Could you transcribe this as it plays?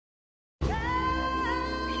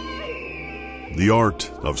The art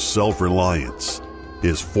of self-reliance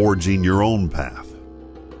is forging your own path,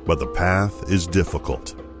 but the path is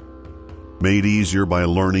difficult. Made easier by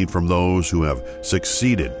learning from those who have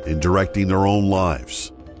succeeded in directing their own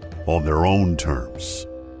lives on their own terms.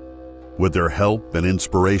 With their help and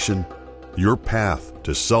inspiration, your path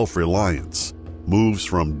to self-reliance moves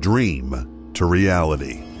from dream to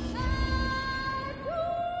reality.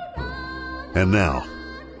 And now,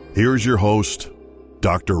 here's your host,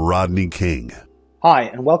 Dr. Rodney King. Hi,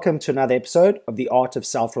 and welcome to another episode of the Art of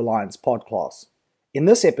Self-Reliance podcast. In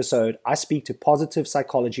this episode, I speak to positive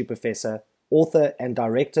psychology professor, author, and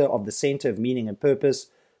director of the Center of Meaning and Purpose,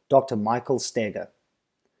 Dr. Michael Steger.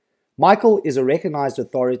 Michael is a recognized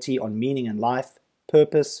authority on meaning in life,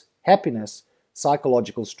 purpose, happiness,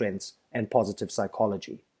 psychological strengths, and positive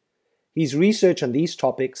psychology. His research on these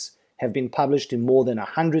topics have been published in more than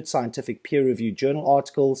 100 scientific peer-reviewed journal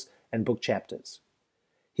articles and book chapters.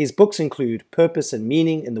 His books include Purpose and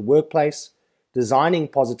Meaning in the Workplace, Designing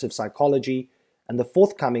Positive Psychology, and the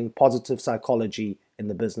forthcoming Positive Psychology in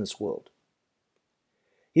the Business World.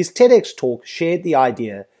 His TEDx talk shared the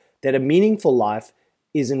idea that a meaningful life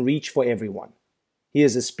is in reach for everyone. He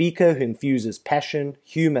is a speaker who infuses passion,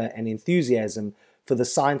 humor, and enthusiasm for the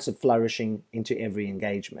science of flourishing into every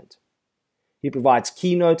engagement. He provides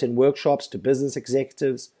keynote and workshops to business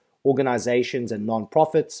executives, organizations and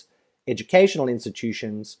nonprofits, educational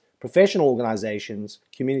institutions, professional organizations,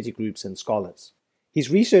 community groups, and scholars. His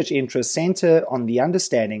research interests center on the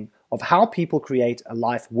understanding of how people create a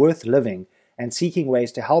life worth living and seeking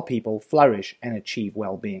ways to help people flourish and achieve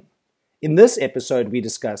well-being. In this episode, we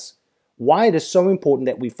discuss why it is so important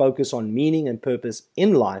that we focus on meaning and purpose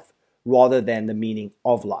in life rather than the meaning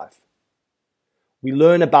of life. We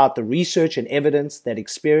learn about the research and evidence that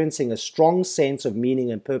experiencing a strong sense of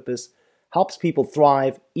meaning and purpose helps people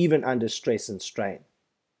thrive even under stress and strain.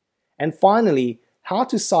 And finally, how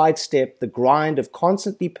to sidestep the grind of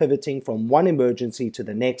constantly pivoting from one emergency to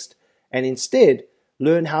the next and instead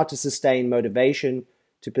learn how to sustain motivation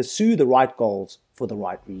to pursue the right goals for the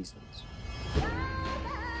right reasons.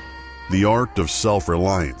 The art of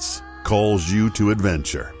self-reliance calls you to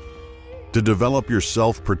adventure, to develop your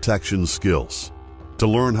self-protection skills, to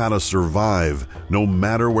learn how to survive no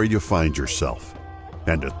matter where you find yourself,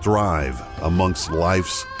 and to thrive amongst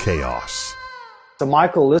life's chaos. So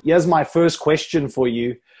Michael, here's my first question for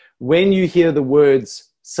you. When you hear the words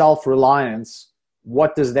self-reliance,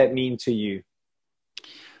 what does that mean to you?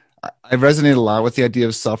 I resonate a lot with the idea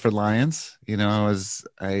of self-reliance. You know,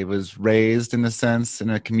 I was raised in a sense in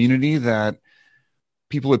a community that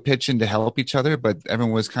people would pitch in to help each other, but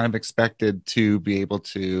everyone was kind of expected to be able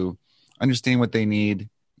to understand what they need,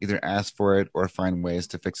 either ask for it or find ways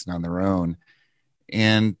to fix it on their own.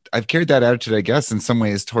 And I've carried that attitude, I guess, in some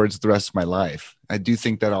ways towards the rest of my life. I do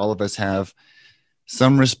think that all of us have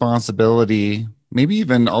some responsibility, maybe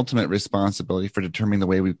even ultimate responsibility for determining the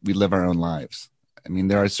way we live our own lives. I mean,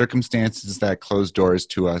 there are circumstances that close doors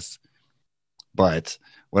to us. But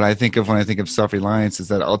what I think of when I think of self-reliance is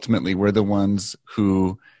that ultimately we're the ones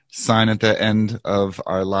who sign at the end of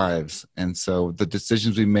our lives. And so the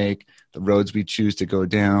decisions we make, the roads we choose to go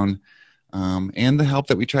down, and the help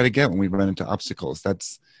that we try to get when we run into obstacles,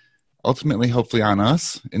 that's ultimately hopefully on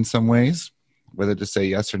us in some ways, whether to say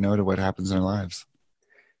yes or no to what happens in our lives.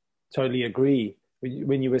 Totally agree.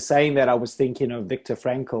 When you were saying that, I was thinking of Viktor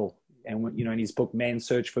Frankl and, in his book, Man's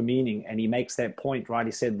Search for Meaning, and he makes that point, right?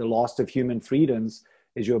 He said the last of human freedoms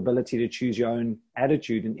is your ability to choose your own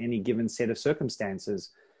attitude in any given set of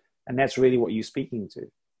circumstances. And that's really what you're speaking to.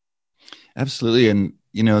 Absolutely. And,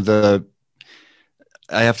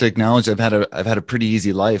 I have to acknowledge I've had a pretty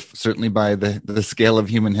easy life, certainly by the scale of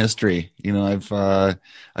human history. I've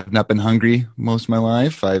not been hungry most of my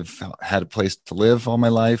life. I've had a place to live all my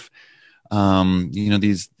life.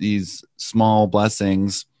 These small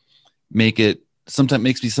blessings makes me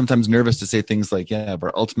sometimes nervous to say things like, yeah,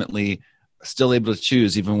 we're ultimately still able to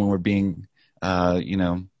choose even when we're being,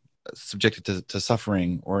 subjected to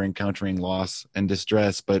suffering or encountering loss and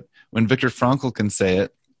distress. But when Viktor Frankl can say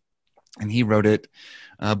it, and he wrote it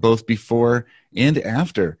both before and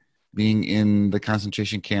after being in the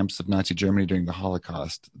concentration camps of Nazi Germany during the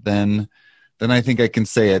Holocaust, then I think I can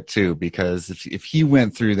say it too, because if he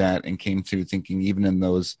went through that and came through thinking even in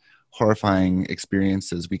those horrifying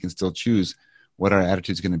experiences, we can still choose what our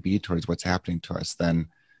attitude is going to be towards what's happening to us, then,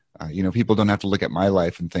 people don't have to look at my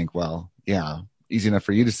life and think, well, yeah, easy enough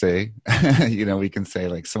for you to say. We can say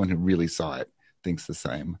like someone who really saw it thinks the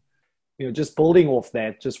same. Just building off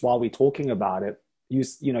that, just while we're talking about it, you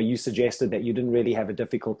suggested that you didn't really have a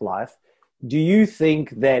difficult life. Do you think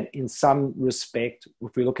that in some respect,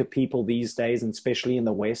 if we look at people these days, and especially in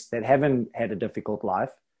the West, that haven't had a difficult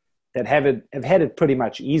life, that have had it pretty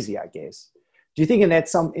much easy, I guess. Do you think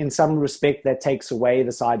in some respect that takes away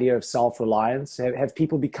this idea of self-reliance? Have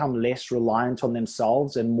people become less reliant on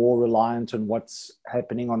themselves and more reliant on what's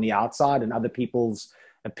happening on the outside and other people's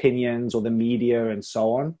opinions or the media and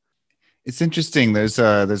so on? It's interesting. There's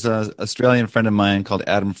a Australian friend of mine called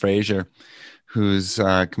Adam Fraser, who's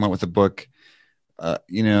come out with a book,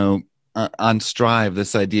 on Strive.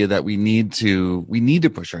 This idea that we need to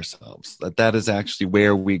push ourselves. That is actually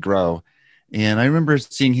where we grow. And I remember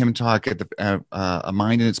seeing him talk at A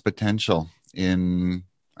Mind in Its Potential in,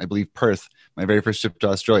 I believe, Perth, my very first trip to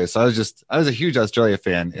Australia. So I was a huge Australia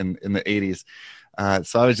fan in the 80s.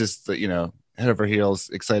 So I was just, head over heels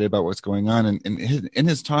excited about what's going on. And in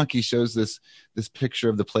his talk, he shows this picture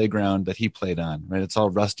of the playground that he played on, right? It's all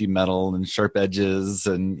rusty metal and sharp edges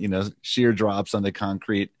and, sheer drops on the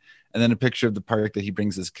concrete. And then a picture of the park that he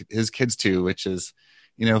brings his kids to, which is,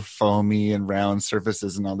 foamy and round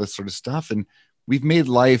surfaces and all this sort of stuff. And we've made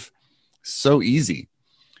life so easy.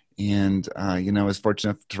 And, I was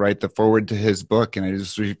fortunate enough to write the foreword to his book. And I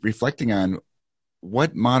was reflecting on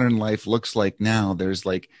what modern life looks like now. There's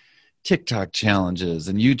like TikTok challenges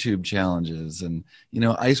and YouTube challenges and,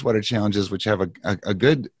 ice water challenges, which have a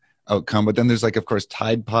good outcome. But then there's of course,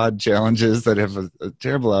 Tide Pod challenges that have a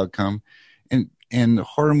terrible outcome. And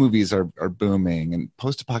horror movies are booming and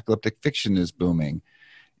post-apocalyptic fiction is booming.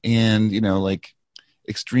 And,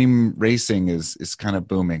 extreme racing is kind of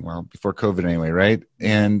booming. Well, before COVID anyway, right?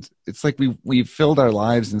 And it's like we've filled our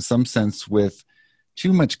lives in some sense with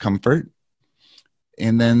too much comfort.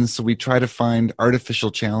 And then so we try to find artificial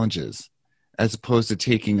challenges as opposed to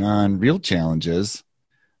taking on real challenges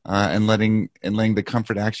and letting the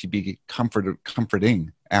comfort actually be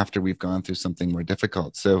comforting after we've gone through something more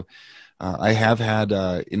difficult. So I have had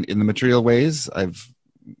in the material ways, I've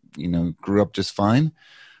grew up just fine.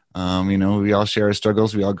 We all share our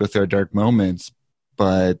struggles. We all go through our dark moments.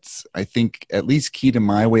 But I think at least key to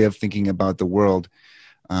my way of thinking about the world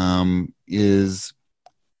is,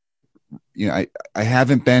 I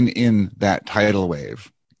haven't been in that tidal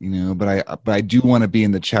wave, but I do want to be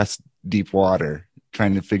in the chest deep water,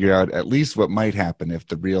 trying to figure out at least what might happen if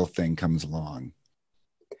the real thing comes along.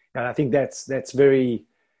 And I think that's very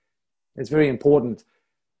important.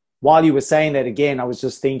 While you were saying that, again, I was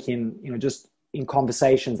just thinking, just in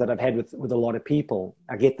conversations that I've had with a lot of people,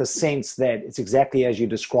 I get the sense that it's exactly as you're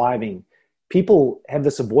describing. People have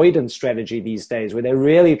this avoidance strategy these days where they're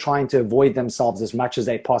really trying to avoid themselves as much as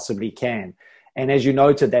they possibly can. And as you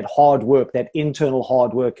noted, that hard work, that internal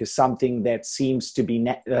hard work is something that seems to be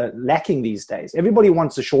lacking these days. Everybody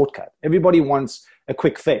wants a shortcut. Everybody wants a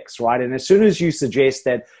quick fix, right? And as soon as you suggest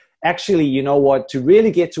that, actually, you know what, to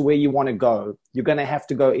really get to where you want to go, you're going to have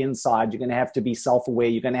to go inside. You're going to have to be self-aware.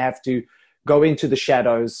 You're going to have to go into the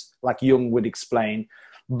shadows, like Jung would explain.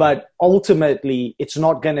 But ultimately, it's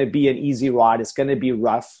not going to be an easy ride. It's going to be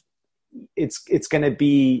rough. It's going to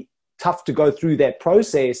be tough to go through that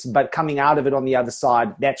process, but coming out of it on the other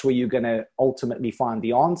side, that's where you're going to ultimately find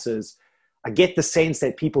the answers. I get the sense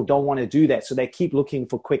that people don't want to do that. So they keep looking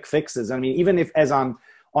for quick fixes. I mean, even if as I'm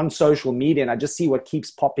on social media and I just see what keeps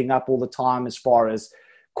popping up all the time as far as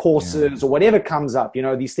courses or whatever comes up,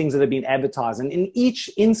 these things that have been advertised. And in each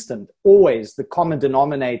instant, always the common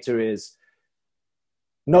denominator is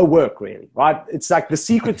no work, really, right? It's like the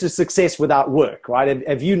secret to success without work, right?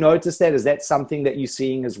 Have you noticed that? Is that something that you're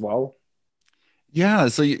seeing as well? Yeah.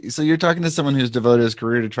 So you're talking to someone who's devoted his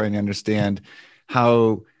career to trying to understand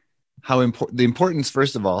how important the importance,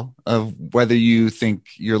 first of all, of whether you think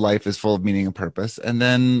your life is full of meaning and purpose. And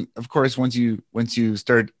then, of course, once you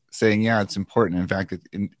start saying, yeah, it's important. In fact,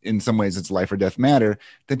 in some ways it's life or death matter,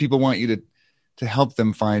 then people want you to help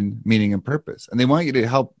them find meaning and purpose. And they want you to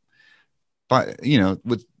help by,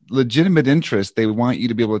 with legitimate interest. They want you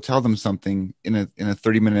to be able to tell them something in a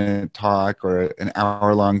 30-minute talk or an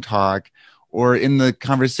hour-long talk, or in the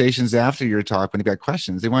conversations after your talk when you've got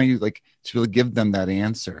questions. They want you to be able to give them that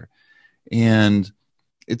answer. And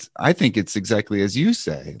I think it's exactly as you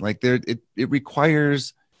say, it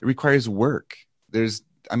requires work.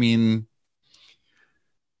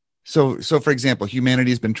 So for example,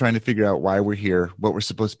 humanity has been trying to figure out why we're here, what we're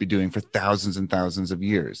supposed to be doing for thousands and thousands of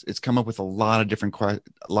years. It's come up with a lot of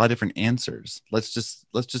different answers. Let's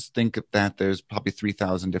just think that there's probably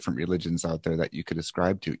 3,000 different religions out there that you could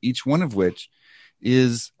ascribe to, each one of which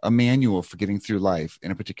is a manual for getting through life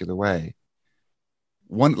in a particular way.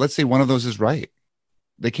 Let's say one of those is right.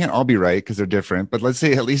 They can't all be right because they're different, but let's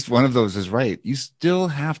say at least one of those is right. You still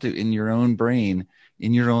have to, in your own brain,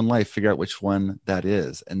 in your own life, figure out which one that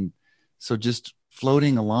is. And So just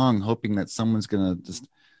floating along, hoping that someone's going to just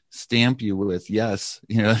stamp you with yes,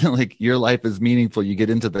 like your life is meaningful, you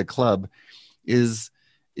get into the club, is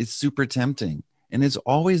super tempting. And it's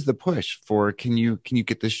always the push for, can you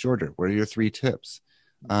get this shorter? What are your 3 tips?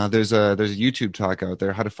 There's a YouTube talk out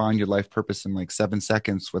there, how to find your life purpose in like 7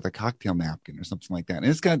 seconds with a cocktail napkin or something like that. And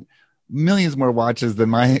it's got millions more watches than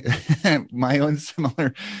my my own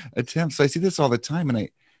similar attempts. So I see this all the time, and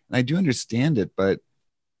I do understand it, but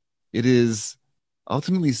it is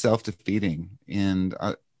ultimately self-defeating. And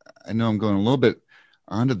I know I'm going a little bit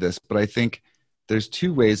onto this, but I think there's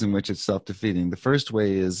 2 ways in which it's self-defeating. The first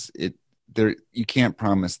way is you can't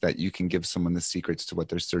promise that you can give someone the secrets to what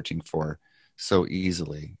they're searching for so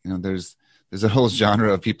easily. There's a whole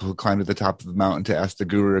genre of people who climb to the top of the mountain to ask the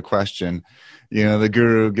guru a question. The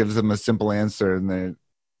guru gives them a simple answer and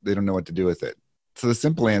they don't know what to do with it. So the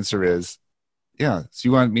simple answer is, so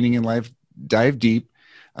you want meaning in life? Dive deep,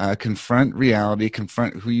 confront reality,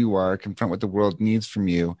 confront who you are, confront what the world needs from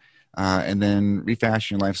you, and then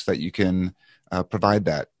refashion your life so that you can provide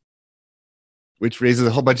that. Which raises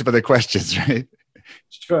a whole bunch of other questions, right?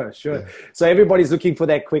 Sure. Yeah. So everybody's looking for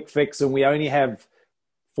that quick fix, and we only have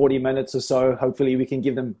 40 minutes or so. Hopefully we can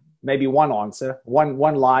give them maybe one answer, one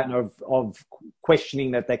line of questioning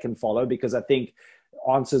that they can follow, because I think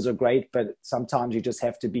answers are great, but sometimes you just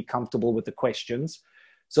have to be comfortable with the questions.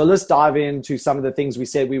 So let's dive into some of the things we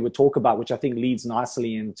said we would talk about, which I think leads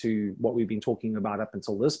nicely into what we've been talking about up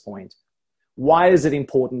until this point. Why is it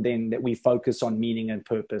important then that we focus on meaning and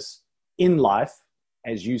purpose in life,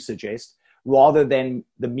 as you suggest, rather than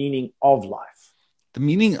the meaning of life? The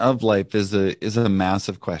meaning of life is a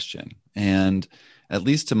massive question. And at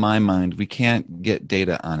least to my mind, we can't get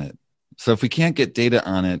data on it. So if we can't get data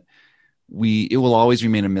on it, it will always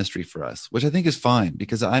remain a mystery for us, which I think is fine,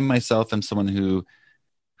 because I myself am someone who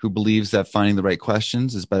believes that finding the right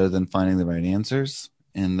questions is better than finding the right answers,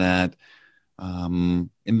 and that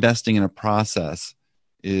investing in a process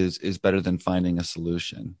is better than finding a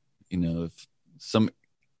solution. If some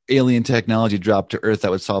alien technology dropped to Earth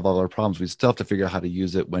that would solve all our problems, we'd still have to figure out how to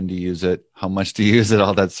use it, when to use it, how much to use it,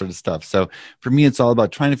 all that sort of stuff. So for me, it's all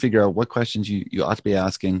about trying to figure out what questions you ought to be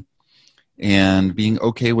asking, and being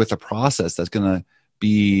okay with a process that's going to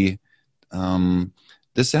be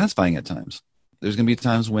dissatisfying at times. There's going to be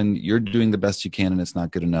times when you're doing the best you can and it's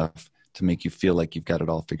not good enough to make you feel like you've got it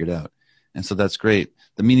all figured out. And so that's great.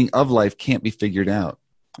 The meaning of life can't be figured out.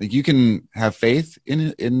 Like, you can have faith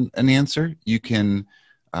in an answer. You can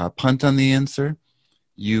punt on the answer.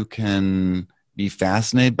 You can be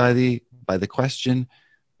fascinated by the question,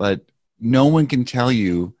 but no one can tell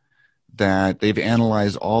you that they've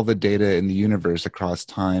analyzed all the data in the universe across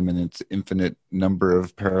time and its infinite number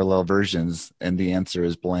of parallel versions, and the answer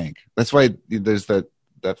is blank. That's why there's that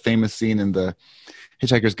famous scene in the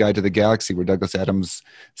Hitchhiker's Guide to the Galaxy where Douglas Adams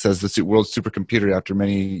says the world's supercomputer, after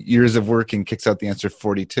many years of working, kicks out the answer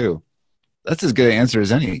 42. That's as good an answer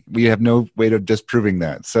as any. We have no way of disproving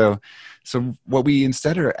that. So what we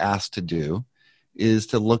instead are asked to do is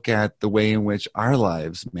to look at the way in which our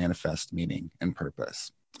lives manifest meaning and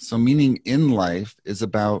purpose. So meaning in life is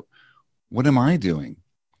about, what am I doing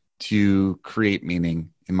to create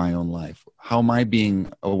meaning in my own life? How am I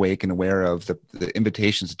being awake and aware of the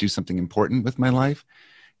invitations to do something important with my life,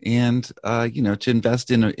 and to invest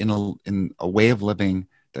in a way of living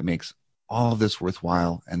that makes all of this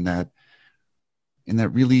worthwhile, and that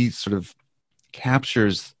really sort of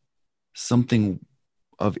captures something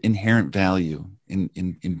of inherent value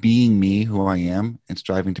in being me, who I am, and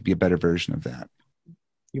striving to be a better version of that.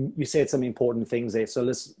 You said some important things there, so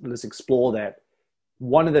let's explore that.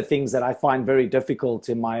 One of the things that I find very difficult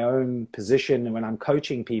in my own position when I'm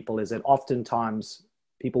coaching people is that oftentimes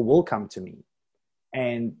people will come to me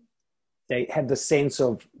and they have the sense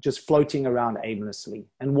of just floating around aimlessly.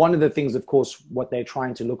 And one of the things, of course, what they're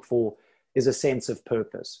trying to look for is a sense of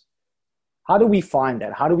purpose. How do we find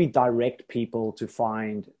that? How do we direct people to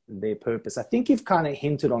find their purpose? I think you've kind of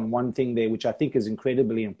hinted on one thing there, which I think is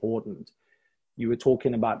incredibly important. You were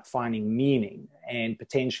talking about finding meaning, and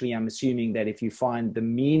potentially I'm assuming that if you find the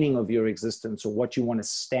meaning of your existence or what you want to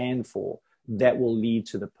stand for, that will lead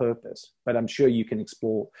to the purpose. But I'm sure you can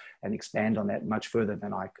explore and expand on that much further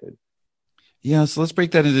than I could. Yeah, so let's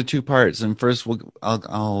break that into 2 parts. And first,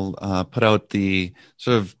 I'll put out the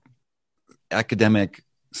sort of academic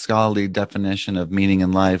scholarly definition of meaning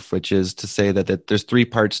in life, which is to say that there's 3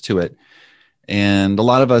 parts to it. And a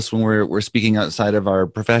lot of us, when we're speaking outside of our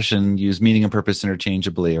profession, use meaning and purpose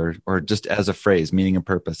interchangeably, or just as a phrase, meaning and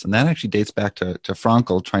purpose. And that actually dates back to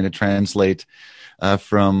Frankl trying to translate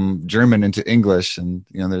from German into English. And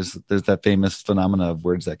there's that famous phenomena of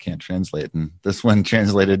words that can't translate. And this one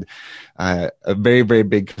translated a very, very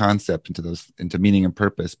big concept into meaning and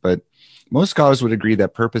purpose. But most scholars would agree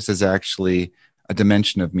that purpose is actually a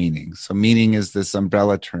dimension of meaning. So meaning is this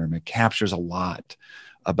umbrella term. It captures a lot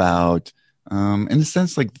about, in a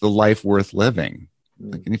sense, like the life worth living.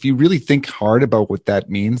 And if you really think hard about what that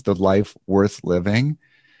means, the life worth living,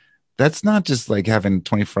 that's not just like having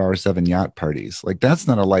 24/7 yacht parties. Like, that's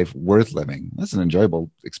not a life worth living. That's an enjoyable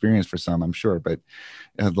experience for some, I'm sure, but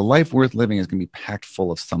the life worth living is going to be packed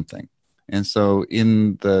full of something. And so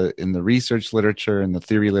in the research literature and the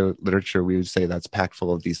theory literature, we would say that's packed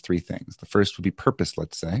full of these three things. The first would be purpose,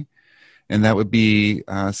 let's say, and that would be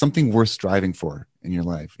something worth striving for in your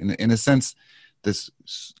life. In a sense, this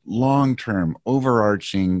long-term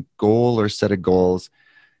overarching goal or set of goals.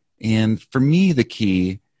 And for me, the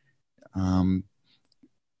key,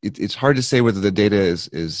 it's hard to say whether the data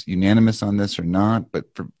is unanimous on this or not, but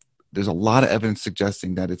there's a lot of evidence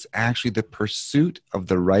suggesting that it's actually the pursuit of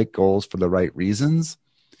the right goals for the right reasons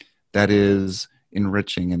that is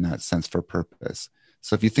enriching in that sense for purpose.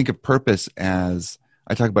 So if you think of purpose as,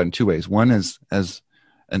 I talk about it in two ways. One is as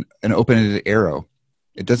an open-ended arrow.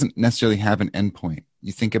 It doesn't necessarily have an endpoint.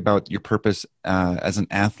 You think about your purpose as an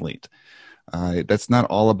athlete. That's not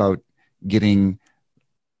all about getting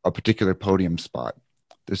a particular podium spot.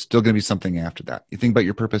 There's still going to be something after that. You think about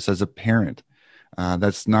your purpose as a parent.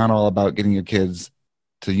 That's not all about getting your kids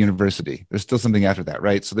to university. There's still something after that,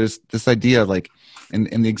 right? So there's this idea, like, and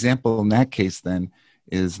the example in that case then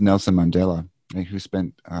is Nelson Mandela, right, who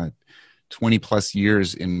spent 20 plus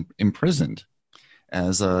years imprisoned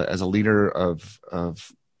as a leader of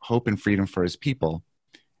hope and freedom for his people.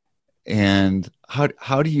 And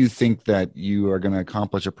how do you think that you are going to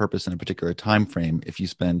accomplish a purpose in a particular time frame if you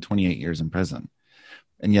spend 28 years in prison?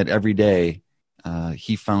 And yet every day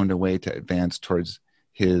he found a way to advance towards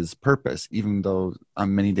his purpose, even though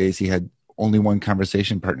on many days he had only one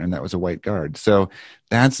conversation partner, and that was a white guard. So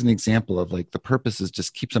that's an example of, like, the purposes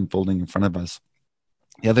just keeps unfolding in front of us.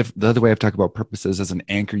 The other way I've talked about purposes as an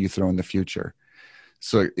anchor you throw in the future.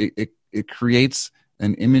 So it creates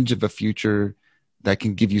an image of a future that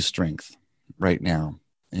can give you strength right now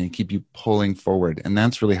and keep you pulling forward. And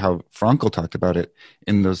that's really how Frankl talked about it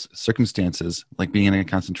in those circumstances, like being in a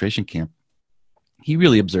concentration camp. He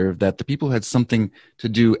really observed that the people who had something to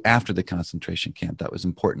do after the concentration camp that was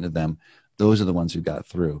important to them, those are the ones who got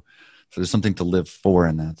through. So there's something to live for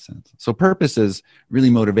in that sense. So purpose is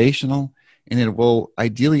really motivational, and it will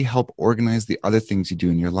ideally help organize the other things you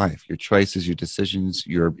do in your life, your choices, your decisions,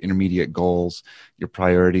 your intermediate goals, your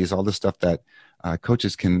priorities, all the stuff that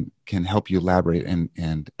coaches can help you elaborate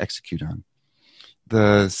and execute on.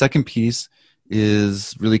 The second piece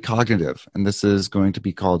is really cognitive, and this is going to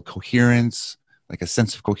be called coherence, like a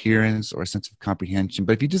sense of coherence or a sense of comprehension.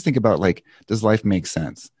 But if you just think about, like, does life make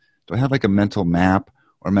sense? Do I have like a mental map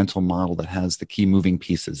or a mental model that has the key moving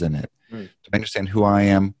pieces in it? Do I understand who I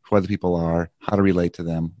am, who other people are, how to relate to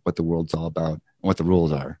them, what the world's all about, and what the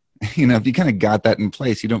rules are? If you kind of got that in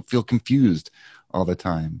place, you don't feel confused all the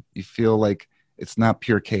time. You feel like it's not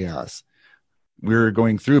pure chaos. We're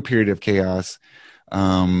going through a period of chaos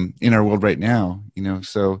in our world right now,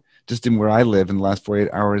 so just in where I live, in the last 48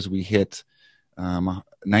 hours, we hit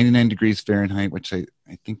 99 degrees Fahrenheit, which I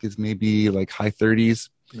think is maybe like high 30s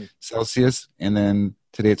Celsius. And then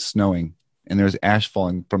today it's snowing, and there's ash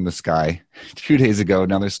falling from the sky 2 days ago.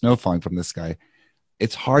 Now there's snow falling from the sky.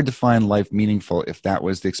 It's hard to find life meaningful if that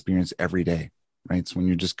was the experience every day, right? It's when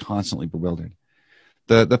you're just constantly bewildered.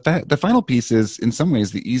 The final piece is, in some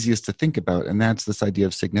ways, the easiest to think about, and that's this idea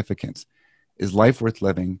of significance. Is life worth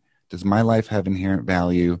living? Does my life have inherent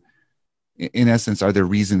value? In essence, are there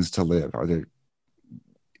reasons to live?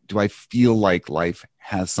 Do I feel like life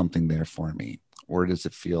has something there for me? Or does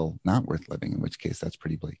it feel not worth living, in which case that's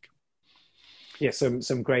pretty bleak? Yeah, some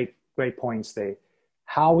great points there.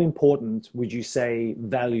 How important would you say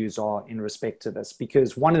values are in respect to this?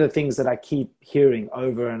 Because one of the things that I keep hearing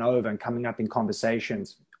over and over and coming up in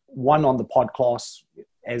conversations, one on the podcast,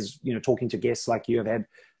 as talking to guests like you, have had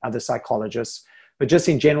other psychologists, but just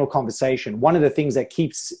in general conversation, one of the things that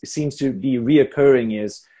seems to be reoccurring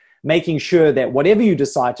is making sure that whatever you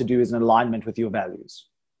decide to do is in alignment with your values.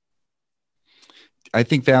 I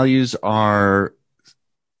think values are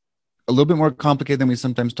a little bit more complicated than we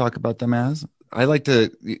sometimes talk about them as. I like to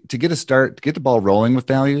get a start, to get the ball rolling with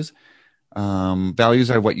values. Values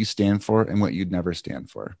are what you stand for and what you'd never stand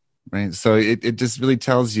for. right? So it just really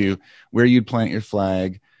tells you where you'd plant your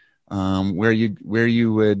flag, where you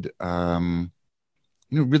would,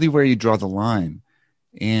 really where you draw the line.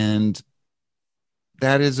 And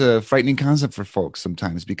that is a frightening concept for folks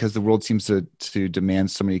sometimes, because the world seems to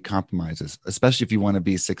demand so many compromises, especially if you want to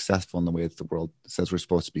be successful in the way that the world says we're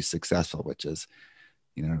supposed to be successful, which is,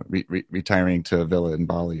 retiring to a villa in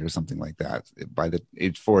Bali or something like that by the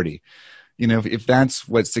age 40. If that's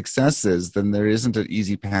what success is, then there isn't an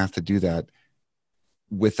easy path to do that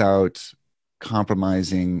without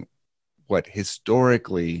compromising what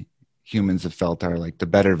historically humans have felt are like the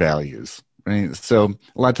better values, right? So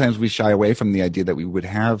a lot of times we shy away from the idea that we would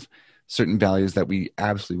have certain values that we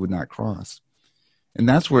absolutely would not cross. And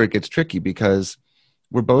that's where it gets tricky, because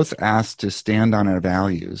we're both asked to stand on our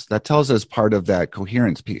values. That tells us part of that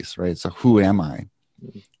coherence piece, right? So who am I?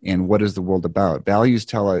 And what is the world about? Values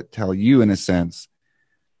tell you, in a sense,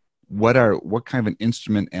 what kind of an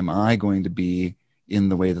instrument am I going to be in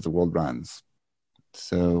the way that the world runs?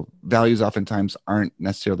 So values oftentimes aren't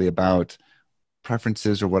necessarily about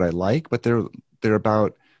preferences or what I like, but they're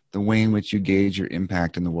about the way in which you gauge your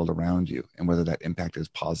impact in the world around you, and whether that impact is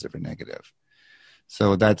positive or negative.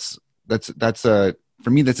 So that's for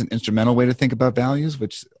me, that's an instrumental way to think about values,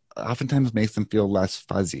 which oftentimes makes them feel less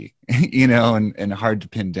fuzzy, and hard to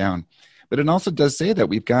pin down. But it also does say that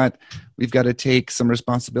we've got to take some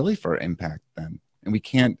responsibility for our impact then. And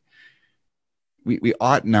we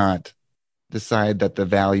ought not decide that the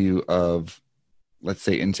value of, let's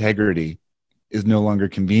say, integrity is no longer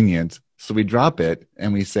convenient. So we drop it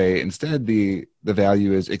and we say, instead, the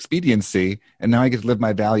value is expediency. And now I get to live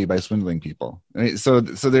my value by swindling people. Right? So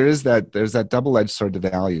there's that double-edged sword to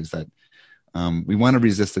values that we want to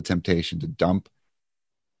resist the temptation to dump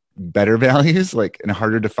better values, and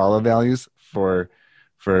harder to follow values for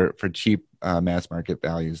cheap mass market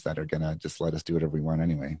values that are going to just let us do whatever we want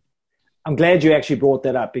anyway. I'm glad you actually brought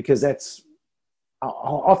that up, because I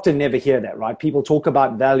often never hear that, right? People talk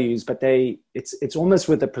about values, but it's almost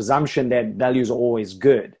with the presumption that values are always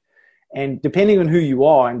good. And depending on who you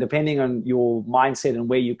are, and depending on your mindset and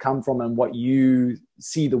where you come from and what you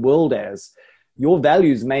see the world as, your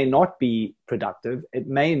values may not be productive. It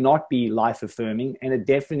may not be life affirming, and it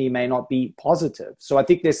definitely may not be positive. So I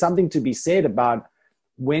think there's something to be said about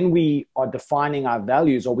when we are defining our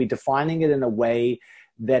values, are we defining it in a way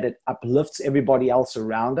that it uplifts everybody else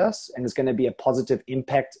around us and is going to be a positive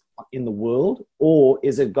impact in the world? Or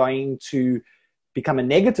is it going to become a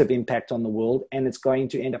negative impact on the world and it's going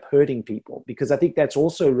to end up hurting people? Because I think that's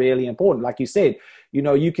also really important. Like you said,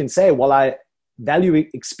 you can say, well, I value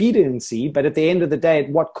expediency, but at the end of the day, at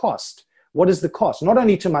what cost? What is the cost? Not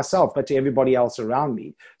only to myself, but to everybody else around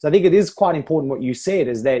me. So I think it is quite important what you said,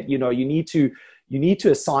 is that, you need to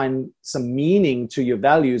assign some meaning to your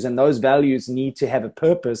values, and those values need to have a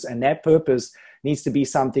purpose, and that purpose needs to be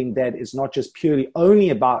something that is not just purely only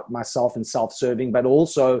about myself and self-serving, but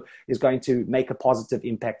also is going to make a positive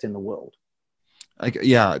impact in the world.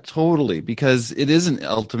 Yeah, totally. Because it isn't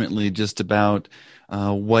ultimately just about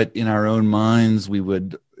what in our own minds we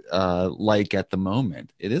would like at the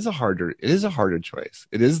moment. It is a harder choice.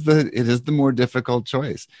 It is the more difficult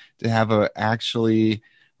choice to have a actually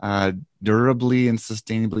durably and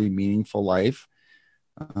sustainably meaningful life.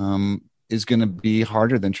 Is going to be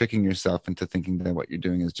harder than tricking yourself into thinking that what you're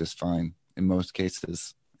doing is just fine in most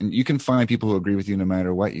cases. And you can find people who agree with you no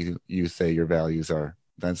matter what you say your values are.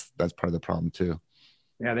 That's part of the problem too.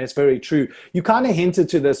 Yeah, that's very true. You kind of hinted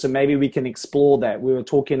to this, so maybe we can explore that. We were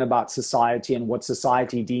talking about society and what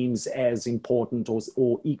society deems as important, or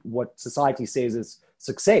what society says is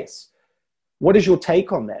success. What is your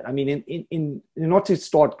take on that? I mean, in not to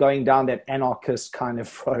start going down that anarchist kind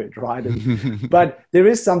of road, right? But there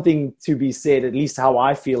is something to be said, at least how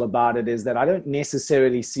I feel about it, is that I don't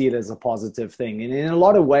necessarily see it as a positive thing. And in a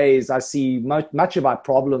lot of ways, I see much of our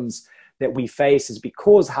problems that we face is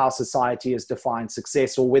because how society has defined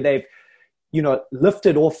success, or where they've,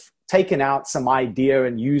 lifted off, taken out some idea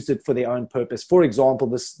and used it for their own purpose. For example,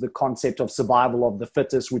 the concept of survival of the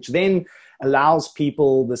fittest, which then allows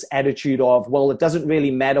people this attitude of, well, it doesn't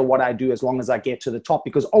really matter what I do as long as I get to the top,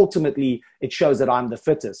 because ultimately it shows that I'm the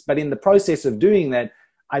fittest. But in the process of doing that,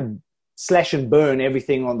 I slash and burn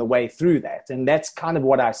everything on the way through that. And that's kind of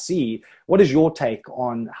what I see. What is your take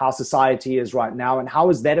on how society is right now, and how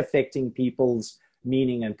is that affecting people's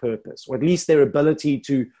meaning and purpose, or at least their ability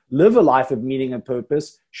to live a life of meaning and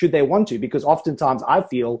purpose should they want to? Because oftentimes I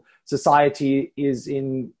feel society is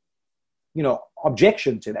in,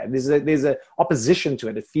 objection to that. There's a opposition to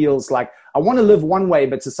it. It feels like I want to live one way,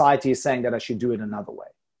 but society is saying that I should do it another way.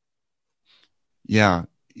 Yeah.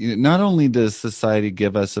 Not only does society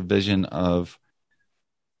give us a vision of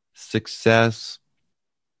success,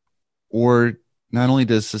 or not only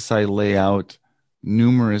does society lay out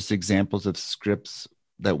numerous examples of scripts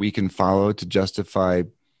that we can follow to justify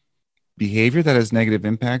behavior that has negative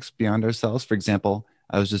impacts beyond ourselves. For example,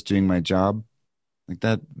 I was just doing my job. Like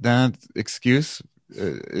that excuse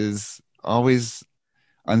is always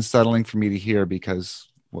unsettling for me to hear, because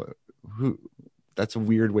who that's a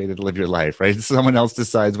weird way to live your life, right? Someone else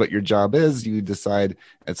decides what your job is. You decide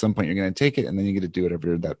at some point you're going to take it, and then you get to do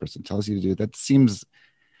whatever that person tells you to do. That seems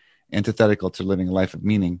antithetical to living a life of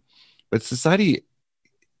meaning. But society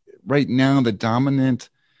right now, the dominant,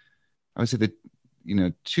 I would say that,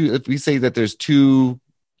 if we say that there's two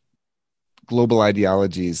global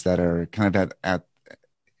ideologies that are kind of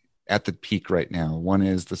at the peak right now. One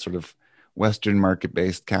is the sort of Western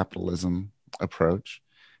market-based capitalism approach,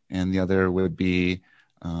 and the other would be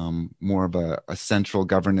more of a central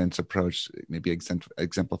governance approach, maybe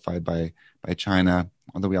exemplified by China.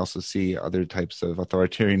 Although we also see other types of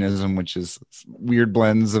authoritarianism, which is weird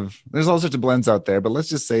blends of. There's all sorts of blends out there, but let's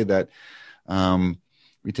just say that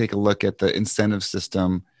we take a look at the incentive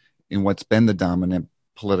system in what's been the dominant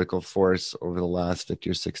political force over the last 50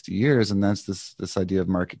 or 60 years, and that's this idea of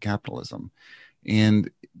market capitalism.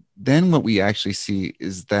 And then what we actually see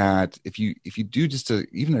is that if you do just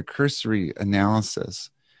even a cursory analysis,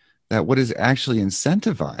 that what is actually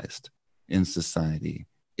incentivized in society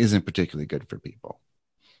isn't particularly good for people.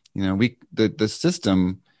 The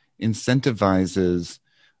system incentivizes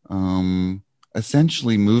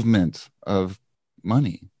essentially movement of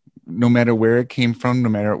money, no matter where it came from, no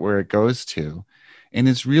matter where it goes to. And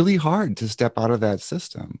it's really hard to step out of that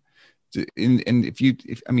system.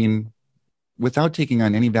 And without taking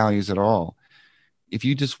on any values at all, if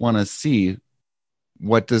you just want to see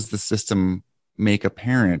what does the system make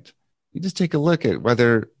apparent, you just take a look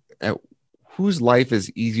at whose life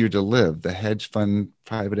is easier to live, the hedge fund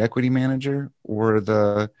private equity manager or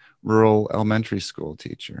the rural elementary school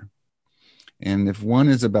teacher. And if one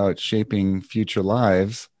is about shaping future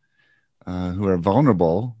lives who are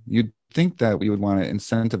vulnerable, you'd think that we would want to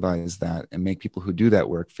incentivize that and make people who do that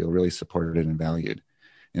work feel really supported and valued.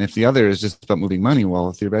 And if the other is just about moving money,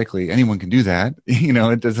 well, theoretically, anyone can do that.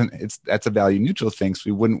 That's a value neutral thing. So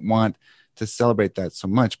we wouldn't want to celebrate that so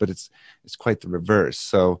much, but it's quite the reverse.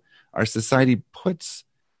 So our society puts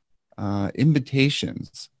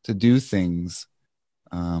invitations to do things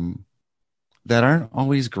that aren't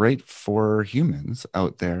always great for humans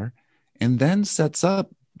out there, and then sets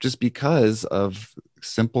up, just because of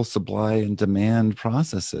simple supply and demand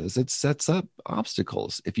processes, it sets up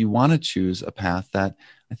obstacles. If you want to choose a path that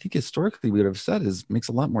I think historically we would have said makes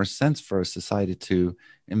a lot more sense for a society to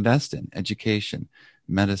invest in: education,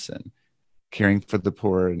 medicine, caring for the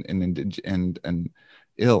poor and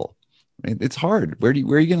ill. Right? It's hard. Where are you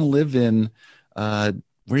going to live in? Where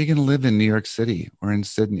are you going to live in New York City or in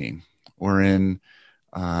Sydney or in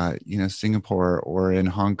Singapore or in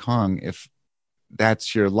Hong Kong if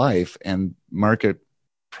that's your life and market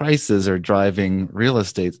prices are driving real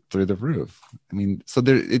estate through the roof? So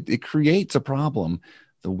it creates a problem,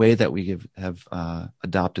 the way that we have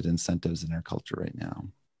adopted incentives in our culture right now.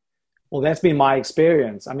 Well, that's been my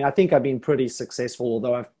experience. I think I've been pretty successful,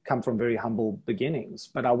 although I've come from very humble beginnings.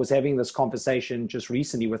 But I was having this conversation just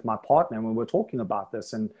recently with my partner when we were talking about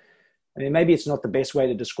this. And maybe it's not the best way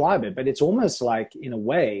to describe it, but it's almost like, in a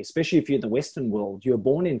way, especially if you're in the Western world, you're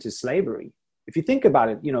born into slavery. If you think about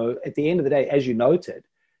it, at the end of the day, as you noted,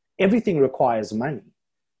 everything requires money.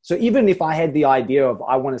 So even if I had the idea of,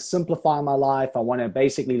 I want to simplify my life, I want to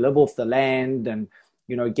basically live off the land and,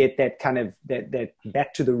 get that kind of that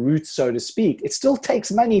back to the roots, so to speak, it still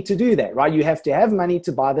takes money to do that, right? You have to have money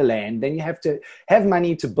to buy the land, then you have to have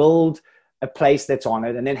money to build a place that's on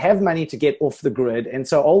it, and then have money to get off the grid. And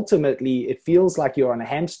so ultimately it feels like you're on a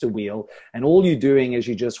hamster wheel, and all you're doing is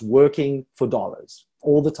you're just working for dollars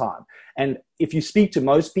all the time. And if you speak to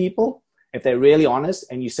most people, if they're really honest,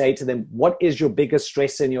 and you say to them, what is your biggest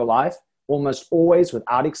stress in your life? Almost always,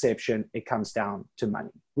 without exception, it comes down to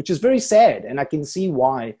money, which is very sad. And I can see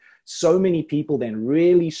why so many people then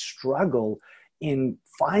really struggle in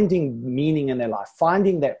finding meaning in their life,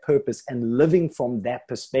 finding that purpose and living from that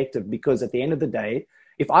perspective. Because at the end of the day,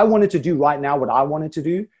 if I wanted to do right now what I wanted to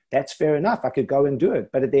do, that's fair enough. I could go and do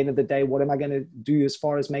it. But at the end of the day, what am I going to do as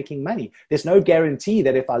far as making money? There's no guarantee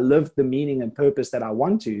that if I live the meaning and purpose that I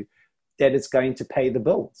want to, that it's going to pay the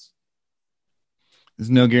bills. There's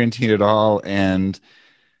no guarantee at all. And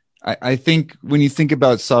I think when you think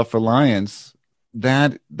about self-reliance,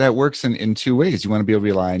 that works in two ways. You want to be able to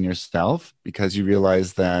rely on yourself, because you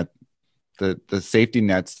realize that the safety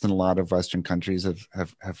nets in a lot of Western countries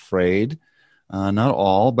have frayed. Not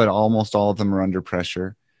all, but almost all of them are under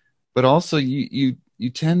pressure. but also you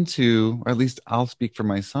tend to, or at least I'll speak for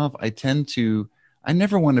myself, I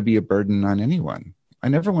never want to be a burden on anyone. I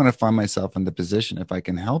never want to find myself in the position, if I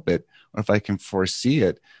can help it or if I can foresee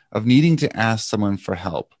it, of needing to ask someone for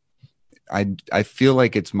help. I feel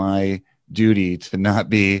like it's my duty to not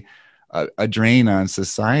be a drain on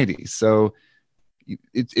society. So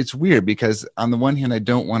it's weird, because on the one hand, I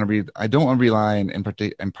don't want to rely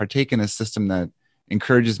and partake in a system that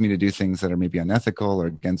encourages me to do things that are maybe unethical or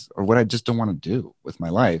against, or what I just don't want to do with my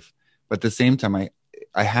life. But at the same time,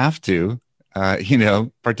 I have to,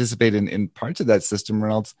 participate in parts of that system, or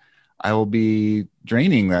else I will be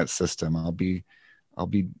draining that system. I'll be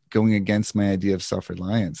going against my idea of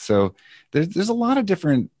self-reliance. So there's a lot of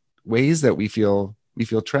different ways that we feel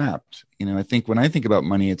trapped. I think when I think about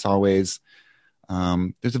money, it's always,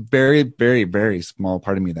 there's a very, very, very small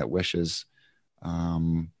part of me that wishes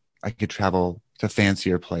I could travel to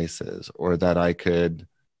fancier places, or that I could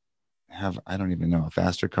have, I don't even know, a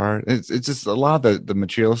faster car. It's just a lot of the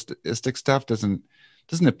materialistic stuff doesn't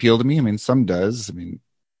appeal to me. I mean, some does. I mean,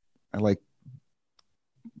 I like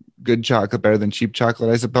good chocolate better than cheap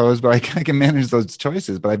chocolate, I suppose, but I can manage those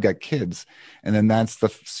choices. But I've got kids, and then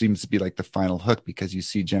seems to be like the final hook, because you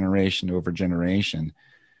see generation over generation,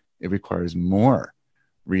 it requires more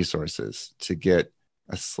resources to get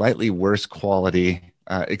a slightly worse quality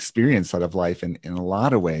experience out of life in a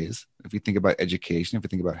lot of ways. If we think about education, if we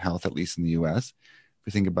think about health, at least in the US, if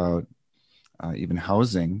we think about even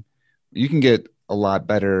housing, you can get a lot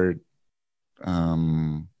better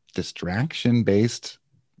distraction-based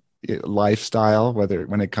lifestyle,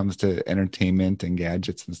 when it comes to entertainment and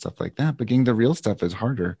gadgets and stuff like that. But getting the real stuff is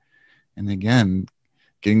harder. And again,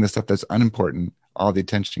 getting the stuff that's unimportant, all the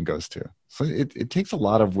attention goes to. So it takes a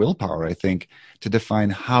lot of willpower, I think, to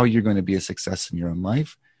define how you're going to be a success in your own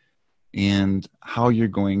life, and how you're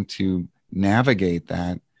going to navigate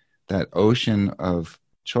that ocean of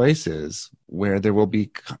choices, where there will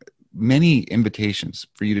be many invitations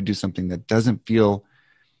for you to do something that doesn't feel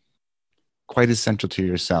quite essential to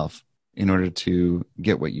yourself, in order to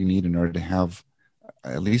get what you need, in order to have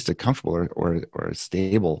at least a comfortable or a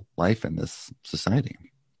stable life in this society.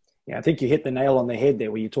 Yeah, I think you hit the nail on the head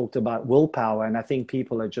there, where you talked about willpower, and I think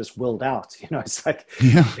people are just willed out. It's like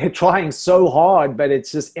they're trying so hard, but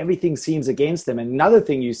it's just everything seems against them. And another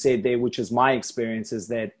thing you said there, which is my experience, is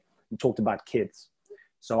that you talked about kids.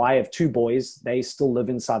 So I have two boys. They still live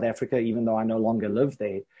in South Africa, even though I no longer live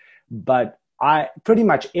there. But pretty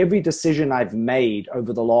much every decision I've made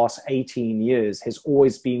over the last 18 years has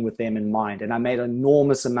always been with them in mind. And I made an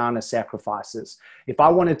enormous amount of sacrifices. If I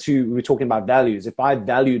wanted to, we were talking about values. If I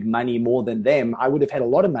valued money more than them, I would have had a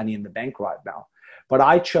lot of money in the bank right now. But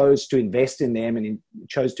I chose to invest in them, and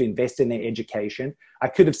chose to invest in their education. I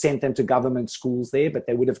could have sent them to government schools there, but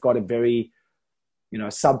they would have got a very,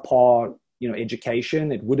 subpar,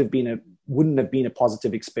 education. It wouldn't have been a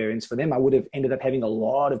positive experience for them. I would have ended up having a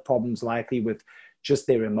lot of problems, likely, with just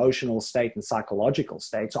their emotional state and psychological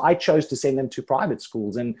state. So I chose to send them to private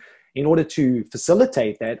schools. And in order to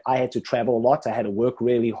facilitate that, I had to travel a lot. I had to work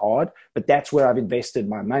really hard, but that's where I've invested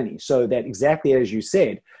my money. So that, exactly as you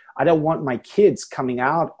said, I don't want my kids coming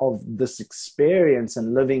out of this experience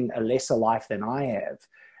and living a lesser life than I have.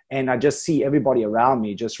 And I just see everybody around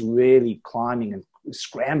me just really climbing and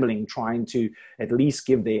scrambling, trying to at least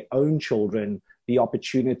give their own children the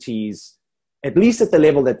opportunities, at least at the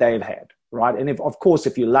level that they've had, right? And of course,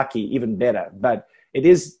 if you're lucky, even better. But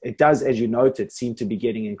it does, as you noted, seem to be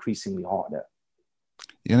getting increasingly harder.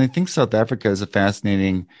 Yeah, and I think South Africa is a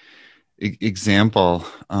fascinating example.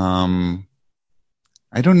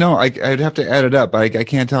 I don't know. I'd have to add it up. I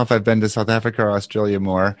can't tell if I've been to South Africa or Australia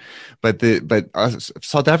more. But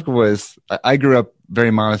South Africa was. I grew up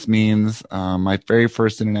very modest means. My very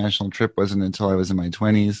first international trip wasn't until I was in my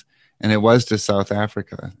 20s, and it was to South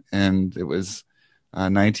Africa, and it was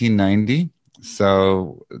 1990.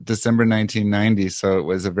 So December 1990. So it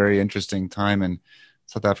was a very interesting time in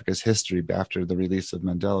South Africa's history after the release of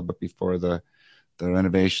Mandela, but before the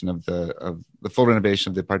renovation of the full renovation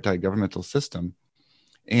of the apartheid governmental system.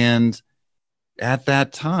 And at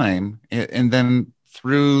that time, and then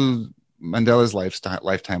through Mandela's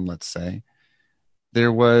lifetime, let's say,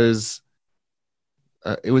 there was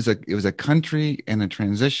it was a country and a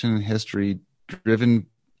transition history driven,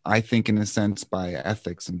 I think, in a sense, by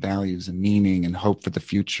ethics and values and meaning and hope for the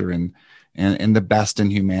future and the best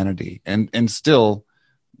in humanity, and still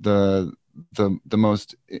the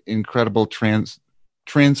most incredible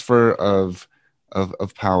transfer of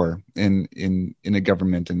power in a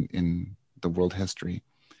government in the world history.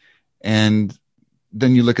 And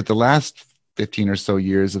then you look at the last 15 or so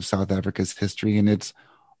years of South Africa's history, and it's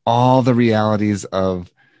all the realities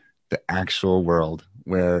of the actual world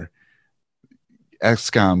where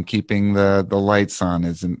XCOM keeping the lights on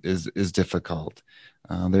is difficult.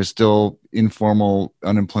 There's still informal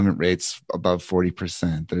unemployment rates above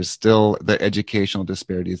 40%. There's still the educational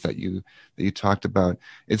disparities that you talked about.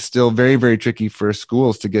 It's still very, very tricky for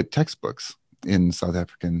schools to get textbooks in South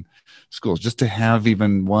African schools, just to have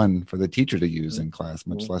even one for the teacher to use in class,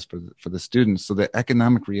 much less for the students. So the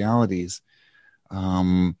economic realities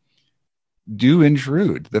do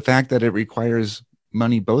intrude. The fact that it requires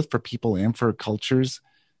money both for people and for cultures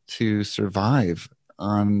to survive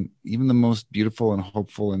on even the most beautiful and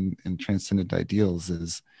hopeful and transcendent ideals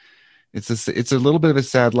it's a little bit of a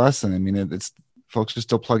sad lesson. I mean, it's folks are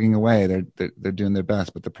still plugging away. They're doing their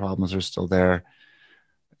best, but the problems are still there.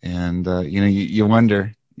 And you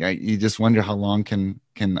wonder, you just wonder how long can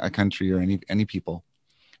a country or any people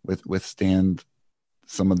withstand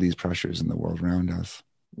some of these pressures in the world around us.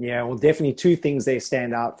 Yeah, well, definitely two things there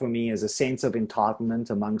stand out for me as a sense of entitlement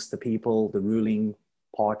amongst the people, the ruling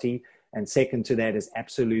party. And second to that is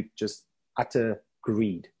absolute, just utter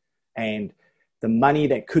greed. And the money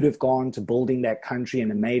that could have gone to building that country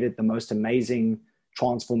and made it the most amazing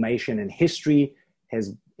transformation in history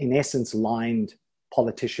has, in essence, lined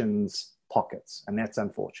politicians' pockets. And that's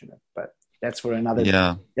unfortunate. But that's for another.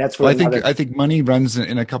 Yeah. That's for another. I think money runs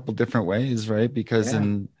in a couple different ways, right? Because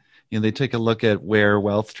they take a look at where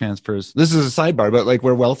wealth transfers. This is a sidebar, but like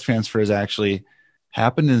where wealth transfers actually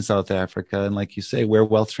happened in South Africa, and like you say, where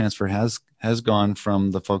wealth transfer has gone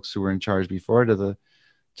from the folks who were in charge before to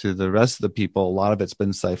the rest of the people. A lot of it's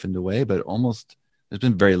been siphoned away, but almost there's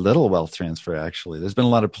been very little wealth transfer. Actually, there's been a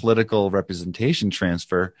lot of political representation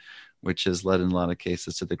transfer, which has led in a lot of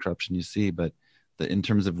cases to the corruption you see. But in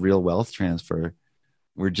terms of real wealth transfer,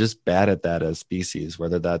 we're just bad at that as species,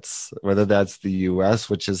 whether that's the US,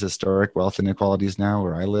 which is historic wealth inequalities now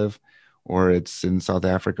where I live, or it's in South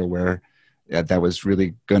Africa where that was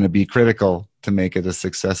really going to be critical to make it a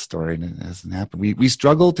success story, and it hasn't happened. We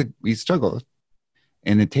struggle,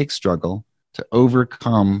 and it takes struggle to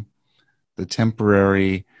overcome the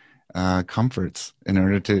temporary comforts in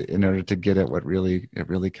order to get at what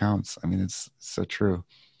really counts. I mean, it's so true.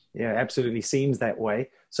 Yeah, absolutely seems that way.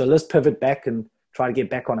 So let's pivot back and try to get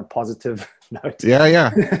back on a positive note.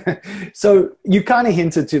 Yeah. So you kind of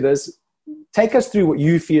hinted to this. Take us through what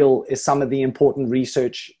you feel is some of the important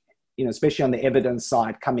research, especially on the evidence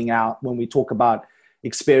side coming out when we talk about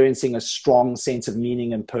experiencing a strong sense of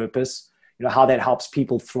meaning and purpose, how that helps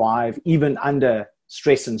people thrive even under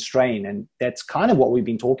stress and strain. And that's kind of what we've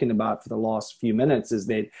been talking about for the last few minutes, is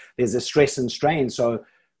that there's a stress and strain. So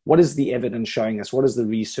what is the evidence showing us? What is the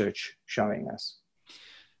research showing us?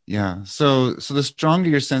 Yeah. So the stronger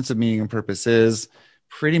your sense of meaning and purpose is,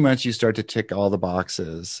 pretty much you start to tick all the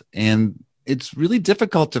boxes. And it's really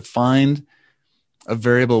difficult to find a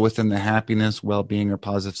variable within the happiness, well-being, or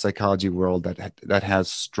positive psychology world that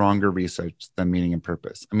has stronger research than meaning and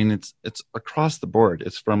purpose. I mean, it's across the board.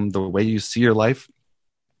 It's from the way you see your life,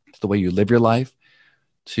 to the way you live your life,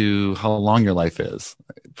 to how long your life is.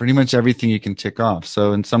 Pretty much everything you can tick off.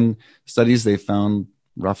 So in some studies, they found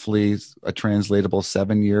roughly a translatable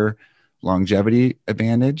 7-year longevity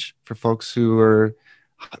advantage for folks who are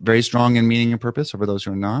very strong in meaning and purpose over those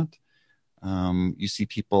who are not. You see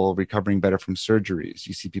people recovering better from surgeries.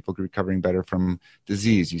 You see people recovering better from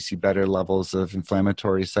disease. You see better levels of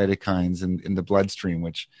inflammatory cytokines in the bloodstream,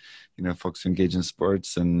 which, folks who engage in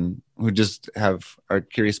sports and who just are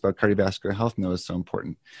curious about cardiovascular health know is so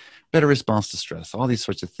important. Better response to stress, all these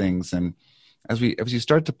sorts of things. And as you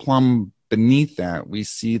start to plumb beneath that, we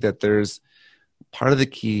see that there's part of the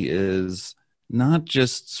key is not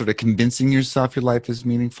just sort of convincing yourself your life is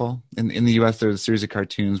meaningful. In the US, there's a series of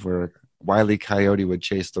cartoons where Wile E. Coyote would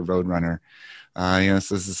chase the Roadrunner.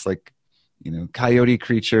 So this is like, coyote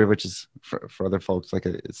creature, which is for other folks,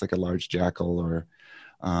 it's like a large jackal or,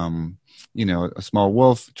 a small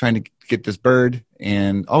wolf trying to get this bird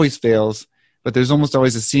and always fails. But there's almost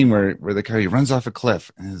always a scene where the coyote runs off a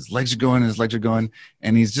cliff and his legs are going,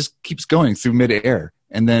 and he just keeps going through midair.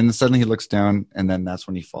 And then suddenly he looks down, and then that's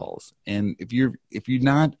when he falls. And if you're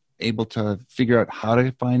not able to figure out how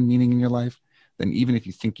to find meaning in your life, then even if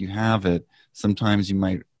you think you have it, sometimes you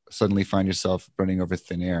might suddenly find yourself running over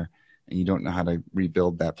thin air and you don't know how to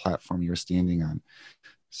rebuild that platform you're standing on.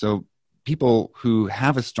 So people who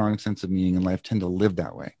have a strong sense of meaning in life tend to live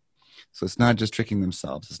that way. So it's not just tricking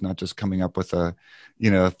themselves. It's not just coming up with a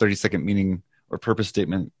 30-second meaning or purpose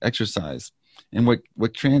statement exercise. And what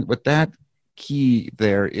that key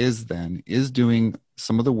there is then is doing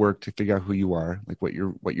some of the work to figure out who you are, like what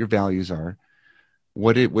your values are,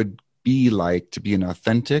 what it would be like to be an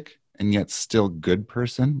authentic and yet still good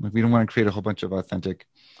person. Like, we don't want to create a whole bunch of authentic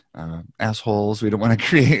assholes. We don't want to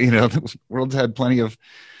create, the world's had plenty of,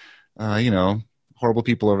 horrible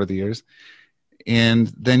people over the years.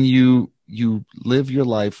 And then you live your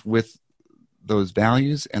life with those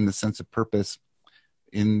values and the sense of purpose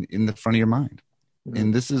in the front of your mind. Mm-hmm.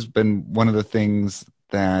 And this has been one of the things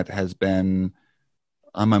that has been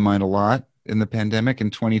on my mind a lot in the pandemic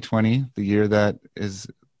in 2020, the year that is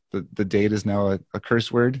the date is now a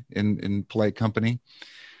curse word in polite company.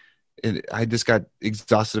 I just got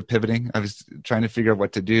exhausted of pivoting. I was trying to figure out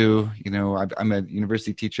what to do. I'm a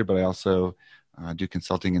university teacher, but I also do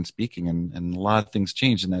consulting and speaking, and a lot of things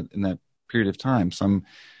changed in that period of time. So I'm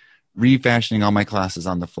refashioning all my classes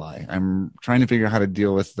on the fly. I'm trying to figure out how to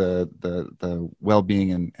deal with the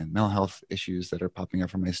well-being and mental health issues that are popping up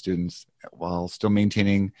for my students while still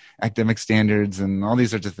maintaining academic standards and all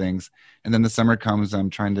these sorts of things. And then the summer comes, I'm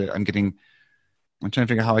trying to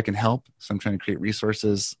figure out how I can help. So I'm trying to create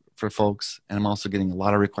resources for folks. And I'm also getting a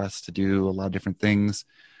lot of requests to do a lot of different things.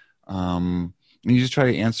 And you just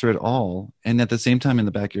try to answer it all. And at the same time, in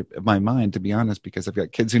the back of my mind, to be honest, because I've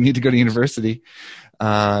got kids who need to go to university,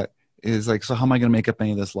 is like, so how am I going to make up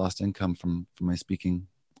any of this lost income from my speaking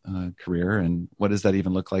career? And what does that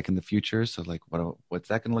even look like in the future? So like, what's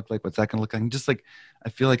that going to look like? What's that going to look like? I'm just like, I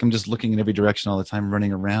feel like I'm just looking in every direction all the time,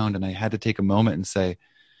 running around. And I had to take a moment and say,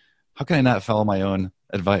 how can I not follow my own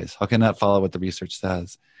advice? How can I not follow what the research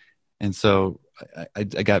says? And so I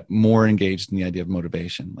got more engaged in the idea of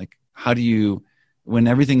motivation. Like, how do you, when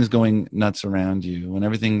everything's going nuts around you, when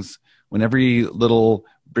every little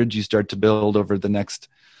bridge you start to build over the next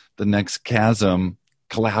chasm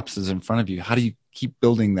collapses in front of you, how do you keep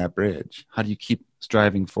building that bridge? How do you keep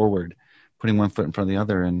striving forward, putting one foot in front of the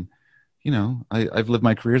other? And, I've lived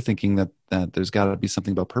my career thinking that there's got to be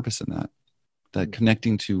something about purpose in that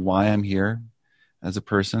connecting to why I'm here as a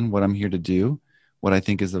person, what I'm here to do, what I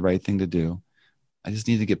think is the right thing to do. I just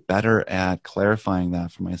need to get better at clarifying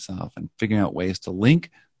that for myself and figuring out ways to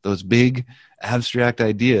link those big abstract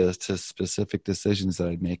ideas to specific decisions that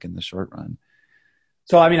I'd make in the short run.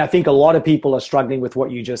 So, I think a lot of people are struggling with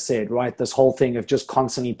what you just said, right? This whole thing of just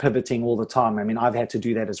constantly pivoting all the time. I've had to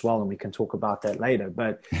do that as well, and we can talk about that later.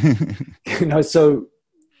 But, so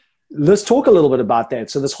let's talk a little bit about that.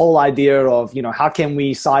 So this whole idea of, how can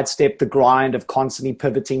we sidestep the grind of constantly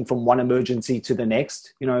pivoting from one emergency to the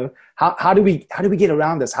next? How do we get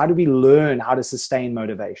around this? How do we learn how to sustain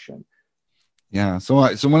motivation? Yeah. So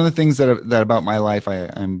one of the things that about my life,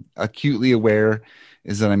 I'm acutely aware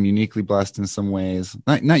is that I'm uniquely blessed in some ways.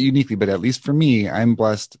 Not uniquely, but at least for me, I'm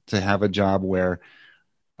blessed to have a job where,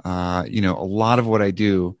 a lot of what I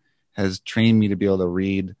do has trained me to be able to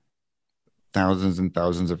read thousands and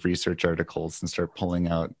thousands of research articles and start pulling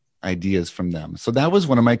out ideas from them. So that was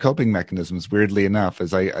one of my coping mechanisms, weirdly enough,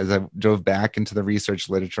 as I drove back into the research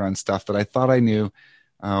literature on stuff that I thought I knew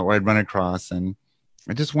or I'd run across. And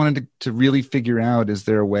I just wanted to really figure out, is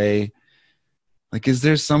there a way, like, is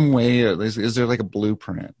there some way, is there like a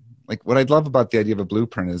blueprint? Like, what I'd love about the idea of a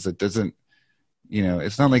blueprint is it doesn't,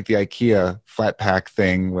 it's not like the IKEA flat pack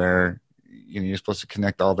thing where, you're supposed to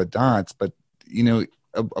connect all the dots, but,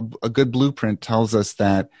 a good blueprint tells us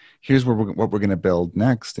that here's what we're going to build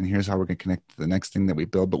next, and here's how we're going to connect to the next thing that we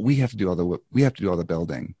build. But we have to do all the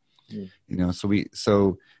building.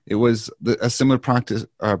 So it was a similar practice.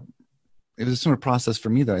 It was a similar process for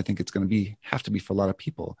me that I think it's going to have to be for a lot of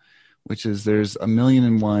people, which is there's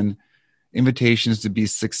 1,000,001 invitations to be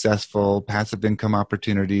successful, passive income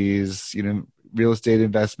opportunities, real estate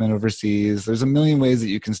investment overseas. There's 1,000,000 ways that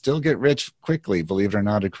you can still get rich quickly, believe it or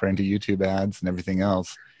not, according to YouTube ads and everything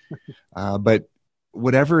else. But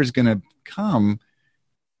whatever is going to come,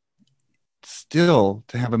 still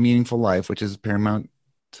to have a meaningful life, which is paramount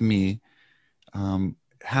to me,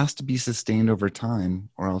 has to be sustained over time,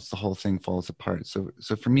 or else the whole thing falls apart. So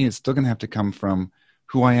for me, it's still going to have to come from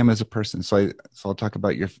who I am as a person. So I'll talk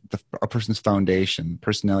about a person's foundation,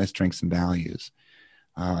 personality, strengths, and values.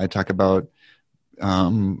 I talk about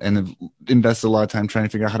and have invested a lot of time trying to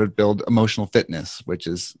figure out how to build emotional fitness, which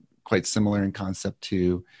is quite similar in concept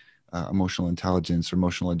to emotional intelligence or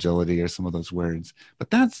emotional agility or some of those words.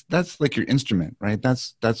 But that's like your instrument, right?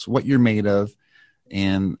 That's what you're made of,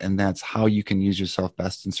 and that's how you can use yourself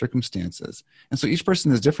best in circumstances. And so each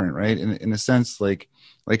person is different, right? In a sense, like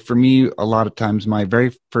for me, a lot of times my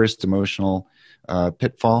very first emotional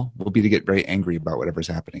pitfall will be to get very angry about whatever's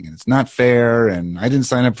happening, and it's not fair, and I didn't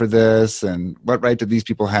sign up for this, and what right do these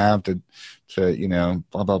people have to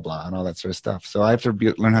blah blah blah and all that sort of stuff. So I have to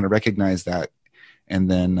learn how to recognize that, and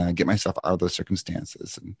then get myself out of those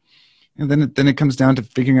circumstances, and then it comes down to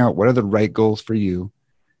figuring out what are the right goals for you,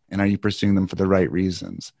 and are you pursuing them for the right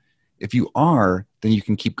reasons. If you are, then you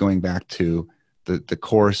can keep going back to the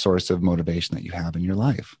core source of motivation that you have in your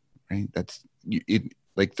life, right? That's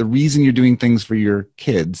like the reason you're doing things for your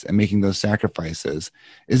kids and making those sacrifices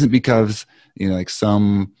isn't because, like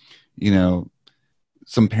some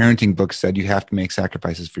parenting book said you have to make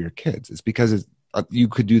sacrifices for your kids. It's because you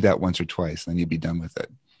could do that once or twice and then you'd be done with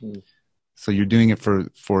it. Mm. So you're doing it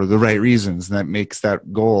for the right reasons. And that makes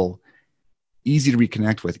that goal easy to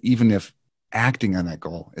reconnect with, even if acting on that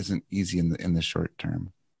goal isn't easy in the short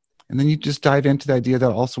term. And then you just dive into the idea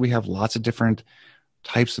that also we have lots of different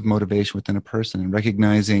types of motivation within a person, and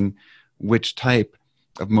recognizing which type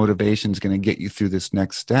of motivation is going to get you through this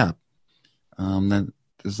next step. That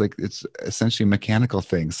is it's essentially a mechanical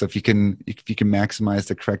thing. So if you can maximize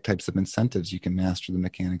the correct types of incentives, you can master the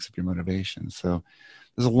mechanics of your motivation. So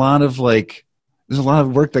there's a lot of work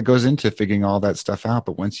that goes into figuring all that stuff out.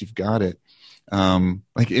 But once you've got it,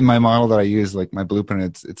 like in my model that I use, like my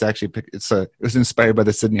blueprint, it was inspired by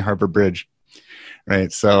the Sydney Harbor Bridge.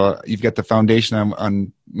 Right. So you've got the foundation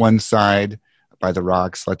on one side by the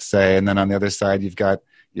rocks, let's say. And then on the other side,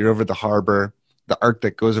 you're over the harbor. The arc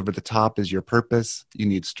that goes over the top is your purpose. You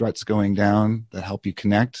need struts going down that help you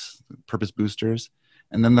connect, purpose boosters.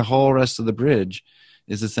 And then the whole rest of the bridge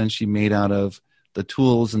is essentially made out of the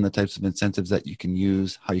tools and the types of incentives that you can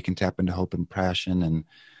use, how you can tap into hope and passion. And,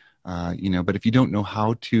 but if you don't know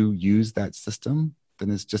how to use that system,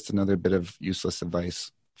 then it's just another bit of useless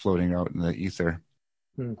advice floating out in the ether.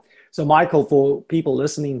 So Michael, for people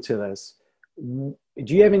listening to this, do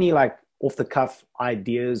you have any off the cuff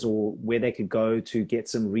ideas or where they could go to get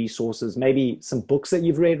some resources, maybe some books that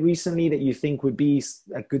you've read recently that you think would be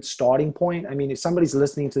a good starting point? I mean, if somebody's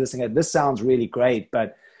listening to this and go, this sounds really great,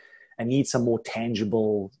 but I need some more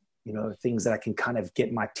tangible, things that I can kind of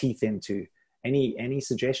get my teeth into. Any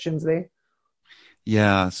suggestions there?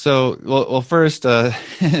 Yeah. So, well, first,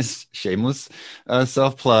 shameless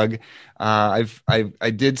self-plug.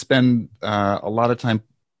 I did spend a lot of time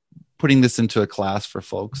putting this into a class for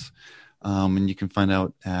folks, and you can find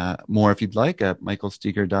out more if you'd like at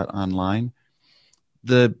michaelsteger.online.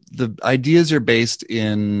 The ideas are based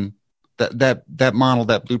in that model,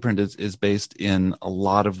 that blueprint is based in a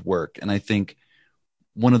lot of work, and I think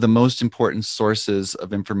one of the most important sources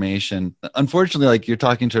of information, unfortunately, like you're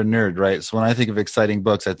talking to a nerd, right? So when I think of exciting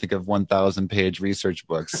books, I think of 1,000-page research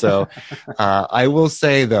books. So I will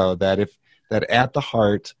say, though, that at the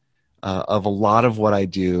heart of a lot of what I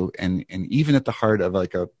do, and even at the heart of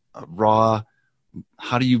like a raw,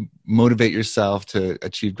 how do you motivate yourself to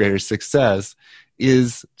achieve greater success,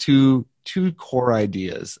 is two core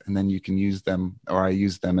ideas. And then you can use them, or I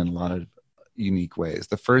use them in a lot of unique ways.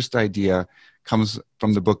 The first idea comes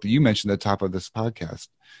from the book that you mentioned at the top of this podcast,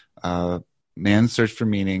 Man's Search for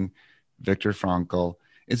Meaning, Viktor Frankl.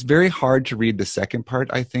 It's very hard to read the second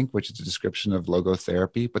part, I think, which is a description of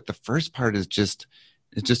logotherapy, but the first part is just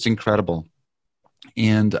incredible.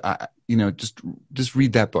 And just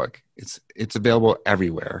read that book. It's available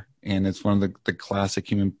everywhere, and it's one of the classic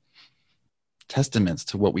human testaments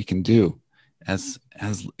to what we can do as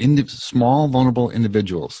small, vulnerable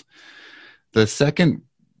individuals. The second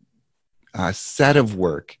set of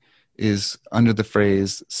work is under the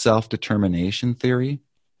phrase self-determination theory.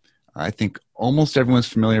 I think almost everyone's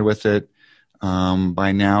familiar with it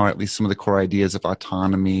by now, at least some of the core ideas of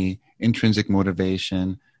autonomy, intrinsic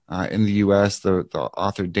motivation. In the U.S., the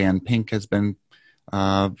author Dan Pink has been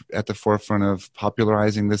at the forefront of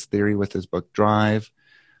popularizing this theory with his book Drive.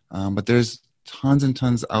 But there's tons and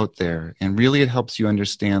tons out there, and really it helps you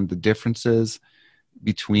understand the differences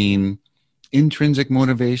between intrinsic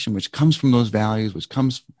motivation, which comes from those values, which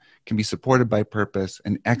can be supported by purpose,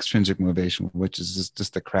 and extrinsic motivation, which is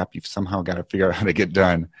just the crap you've somehow got to figure out how to get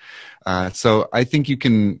done. So I think you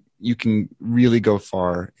can really go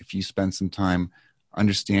far if you spend some time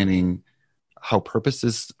understanding how purpose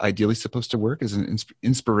is ideally supposed to work as an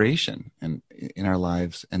inspiration in our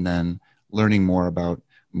lives, and then learning more about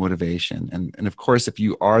motivation. And of course, if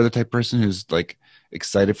you are the type of person who's like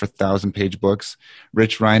excited for 1,000-page books,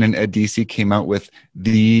 Rich Ryan and Ed Deci came out with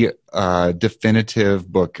the definitive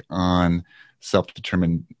book on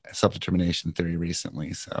self-determination theory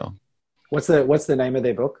recently. So what's the name of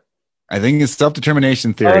their book? I think it's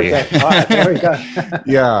Self-Determination Theory. Okay. All right, there we go.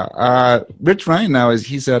 Yeah. Rich Ryan now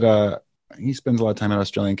he spends a lot of time at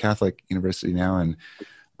Australian Catholic University now,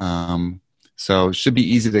 and so it should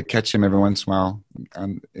be easy to catch him every once in a while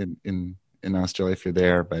in Australia if you're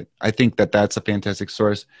there. But I think that's a fantastic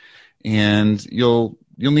source, and you'll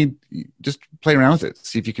need just play around with it,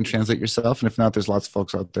 see if you can translate yourself, and if not, there's lots of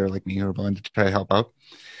folks out there like me who are willing to try to help out.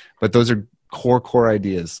 But those are core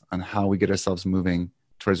ideas on how we get ourselves moving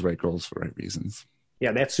towards the right goals for the right reasons.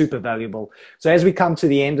 Yeah, that's super valuable. So as we come to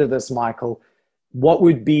the end of this, Michael, what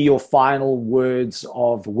would be your final words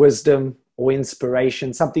of wisdom or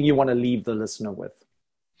inspiration, something you want to leave the listener with?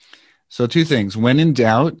 So 2 things. When in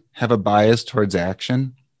doubt, have a bias towards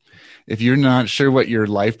action. If you're not sure what your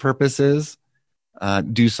life purpose is,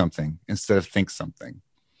 do something instead of think something.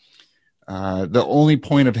 The only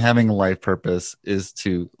point of having a life purpose is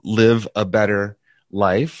to live a better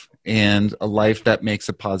life and a life that makes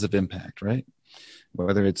a positive impact, right?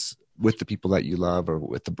 Whether it's with the people that you love or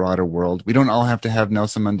with the broader world. We don't all have to have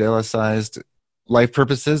Nelson Mandela-sized life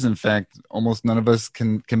purposes. In fact, almost none of us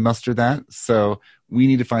can muster that. So we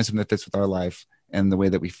need to find something that fits with our life. And the way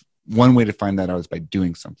that one way to find that out is by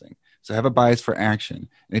doing something. So have a bias for action.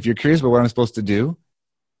 And if you're curious about what I'm supposed to do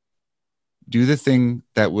the thing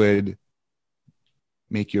that would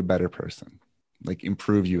make you a better person, like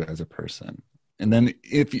improve you as a person. And then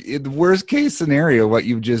if in the worst case scenario, what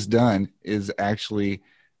you've just done is actually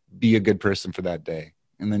be a good person for that day.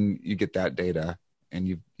 And then you get that data and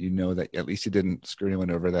you know that at least you didn't screw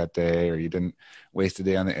anyone over that day, or you didn't waste a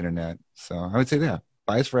day on the internet. So I would say that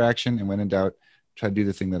bias for action, and when in doubt, try to do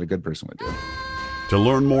the thing that a good person would do. To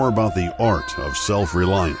learn more about the art of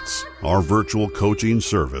self-reliance, our virtual coaching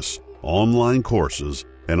service, online courses,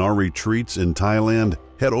 and our retreats in Thailand,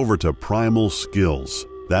 head over to Primal Skills.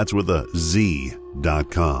 That's with a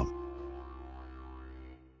Z.com.